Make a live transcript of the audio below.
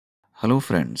Hello,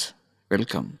 friends.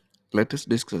 Welcome. Let us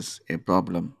discuss a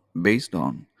problem based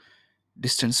on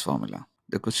distance formula.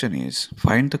 The question is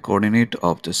find the coordinate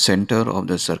of the center of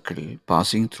the circle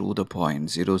passing through the point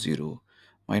 0, 0,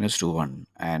 minus 2, 1,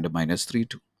 and minus 3,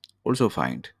 2. Also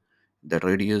find the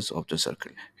radius of the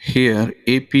circle. Here,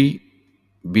 AP,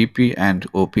 BP, and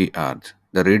OP are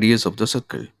the radius of the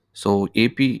circle. So,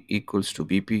 AP equals to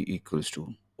BP equals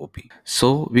to OP.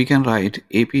 So we can write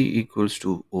AP equals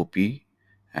to OP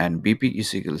and BP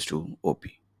is equals to OP.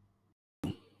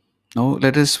 Now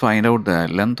let us find out the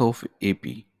length of AP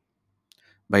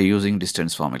by using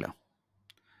distance formula.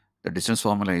 The distance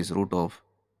formula is root of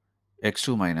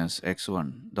x2 minus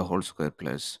x1 the whole square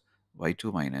plus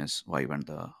y2 minus y1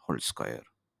 the whole square.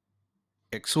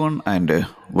 X1 and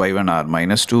y1 are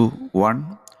minus 2,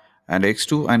 1 and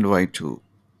x2 and y2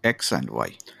 x and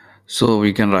y. So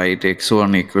we can write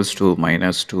x1 equals to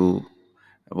minus 2,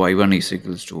 y1 is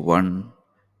equals to 1,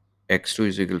 x2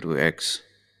 is equal to x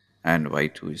and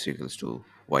y2 is equals to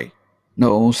y.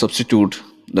 Now substitute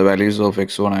the values of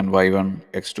x1 and y1,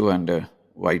 x2 and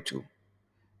y2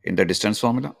 in the distance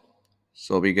formula.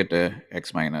 So we get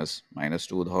x minus minus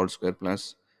 2 the whole square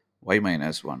plus y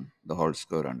minus 1 the whole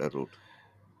square under root.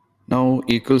 Now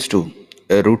equals to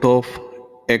a root of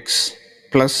x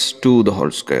plus 2 the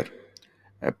whole square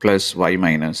plus y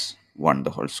minus 1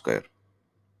 the whole square.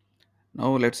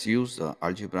 Now let's use the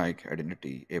algebraic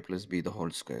identity a plus b the whole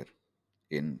square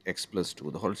in x plus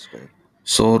 2 the whole square.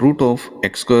 So root of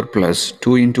x square plus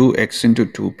 2 into x into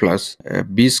 2 plus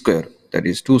b square, that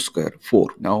is 2 square, 4.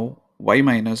 Now y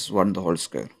minus 1 the whole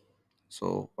square.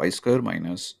 So y square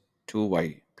minus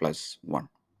 2y plus 1.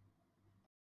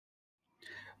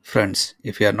 Friends,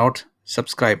 if you are not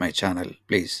subscribe my channel,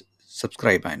 please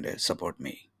subscribe and support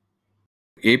me.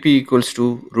 AP equals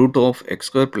to root of x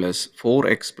square plus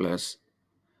 4x plus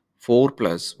 4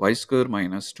 plus y square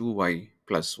minus 2y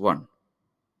plus 1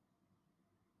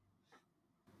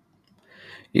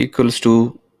 equals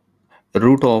to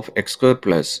root of x square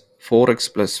plus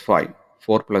 4x plus 5,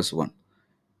 4 plus 1,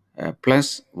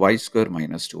 plus y square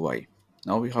minus 2y.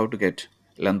 Now we have to get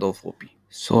length of OP.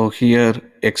 So here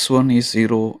x1 is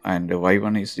 0 and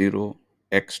y1 is 0,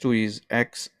 x2 is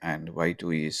x and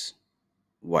y2 is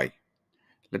y.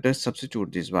 Let us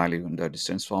substitute this value in the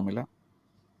distance formula.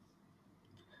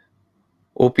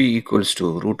 OP equals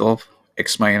to root of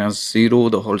x minus 0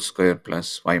 the whole square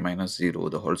plus y minus 0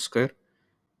 the whole square,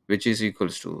 which is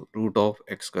equals to root of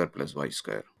x square plus y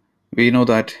square. We know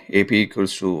that AP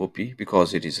equals to OP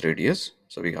because it is radius.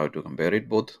 So we have to compare it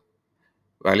both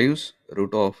values.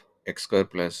 Root of x square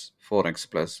plus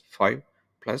 4x plus 5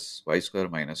 plus y square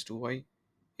minus 2y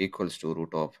equals to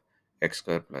root of x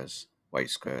square plus y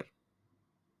square.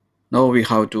 Now we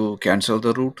have to cancel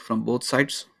the root from both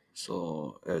sides.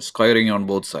 So squaring on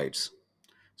both sides.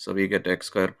 So we get x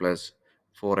square plus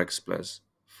 4x plus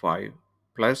 5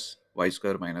 plus y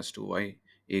square minus 2y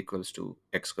equals to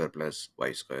x square plus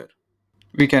y square.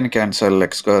 We can cancel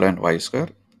x square and y square.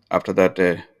 After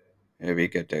that, we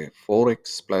get a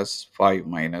 4x plus 5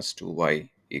 minus 2y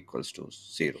equals to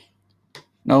 0.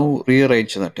 Now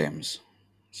rearrange the terms.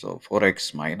 So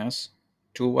 4x minus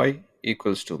 2y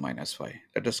equals to minus 5.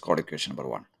 Let us call equation number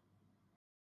 1.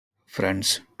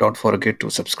 Friends, don't forget to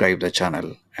subscribe the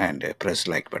channel and press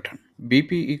like button.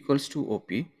 BP equals to OP.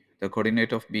 The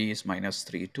coordinate of B is minus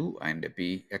 3, 2 and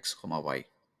B x comma y.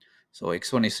 So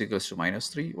x1 is equals to minus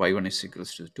 3, y1 is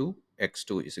equals to 2,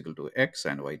 x2 is equal to x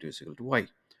and y2 is equal to y.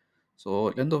 So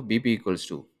length of BP equals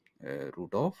to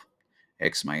root of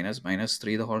x minus minus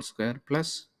 3 the whole square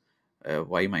plus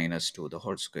y minus 2 the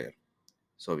whole square.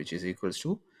 So which is equals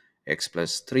to x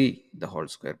plus 3 the whole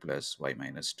square plus y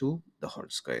minus 2 the whole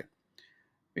square.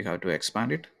 We have to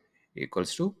expand it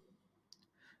equals to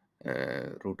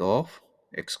root of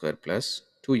x square plus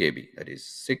 2ab, that is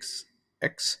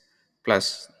 6x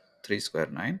plus 3 square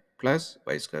 9 plus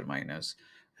y square minus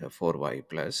 4y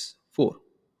plus 4.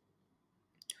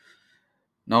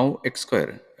 Now x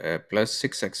square plus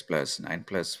 6x plus 9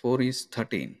 plus 4 is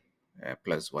 13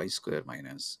 plus y square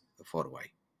minus 4y.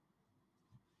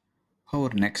 Our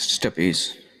next step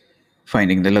is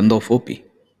finding the length of OP.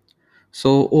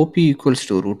 So OP equals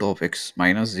to root of x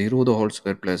minus 0 the whole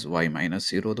square plus y minus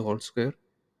 0 the whole square,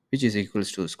 which is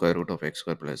equals to square root of x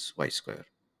square plus y square.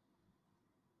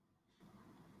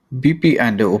 BP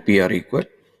and OP are equal.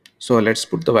 So let's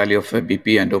put the value of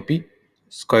BP and OP.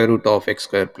 Square root of x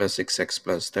square plus 6x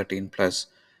plus 13 plus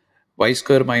y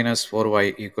square minus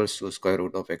 4y equals to square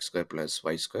root of x square plus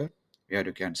y square. We have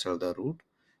to cancel the root.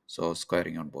 So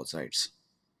squaring on both sides.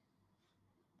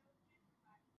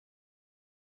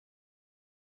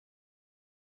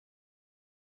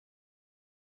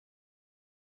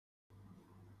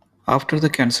 After the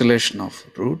cancellation of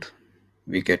root,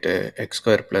 we get a x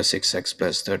square plus 6x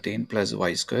plus 13 plus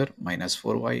y square minus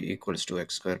 4y equals to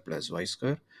x square plus y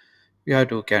square. We have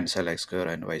to cancel x square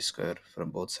and y square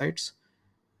from both sides.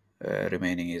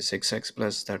 Remaining is 6x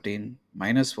plus 13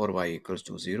 minus 4y equals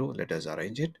to 0. Let us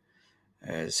arrange it.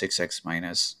 6x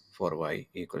minus 4y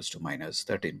equals to minus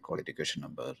 13, call it equation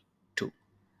number 2.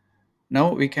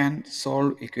 Now we can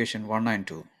solve equation 1 and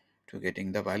 2 to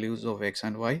getting the values of x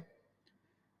and y.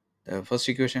 The first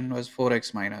equation was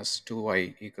 4x minus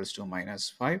 2y equals to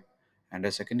minus 5, and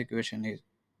the second equation is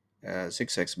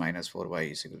 6x minus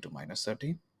 4y is equal to minus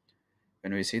 13.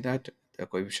 When we see that the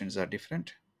coefficients are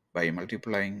different, by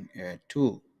multiplying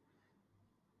 2,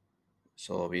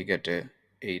 so we get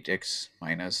 8x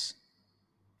minus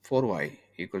 4y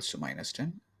equals to minus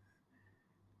 10,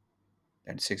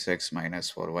 and 6x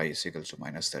minus 4y is equal to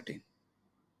minus 13.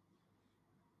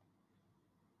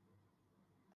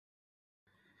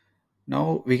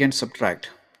 Now we can subtract.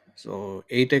 So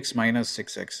 8x minus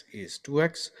 6x is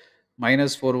 2x,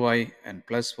 minus 4y and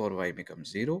plus 4y becomes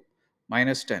 0,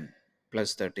 minus 10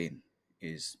 plus 13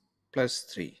 is plus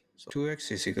 3. So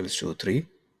 2x is equals to 3.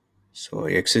 So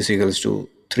x is equals to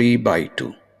 3 by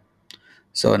 2.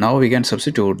 So now we can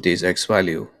substitute this x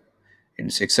value in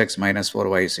 6x minus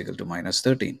 4y is equal to minus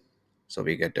 13. So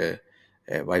we get a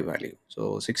y value.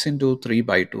 So 6 into 3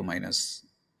 by 2 minus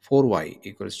 4y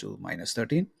equals to minus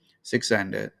 13. 6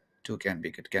 and 2 can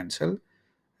be get cancelled.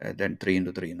 Then 3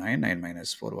 into 3, 9. 9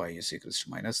 minus 4y is equals to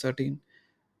minus 13.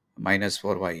 Minus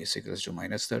 4y is equals to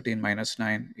minus 13 minus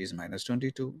 9 is minus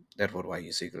 22. Therefore, y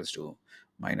is equals to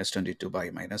minus 22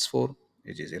 by minus 4,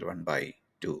 which is 11 by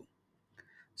 2.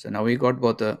 So now we got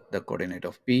both the coordinate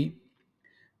of P.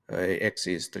 X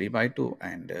is 3 by 2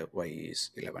 and y is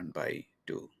 11 by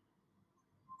 2.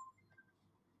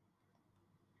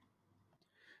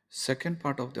 Second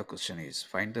part of the question is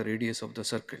find the radius of the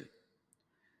circle.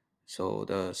 So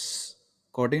the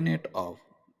coordinate of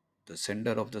the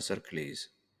center of the circle is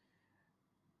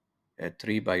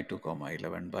 3 by 2 comma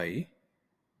 11 by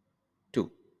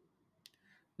 2.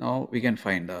 Now we can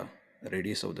find the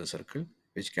radius of the circle,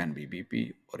 which can be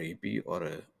BP or AP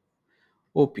or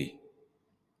OP.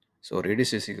 So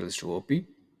radius is equals to OP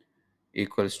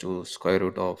equals to square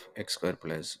root of x square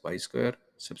plus y square.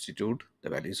 Substitute the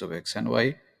values of x and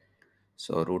y.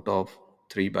 So root of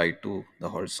 3 by 2 the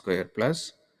whole square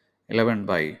plus 11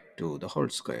 by 2 the whole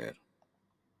square.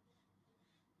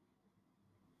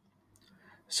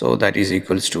 So that is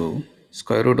equals to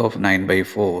square root of 9 by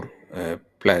 4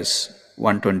 plus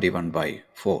 121 by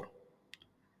 4,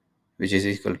 which is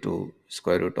equal to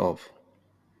square root of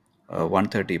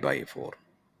 130 by 4.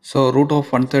 So root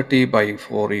of 130 by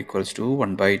 4 equals to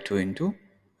 1 by 2 into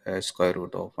square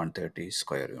root of 130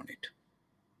 square unit.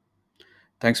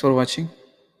 Thanks for watching.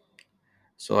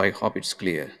 So I hope it's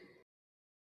clear.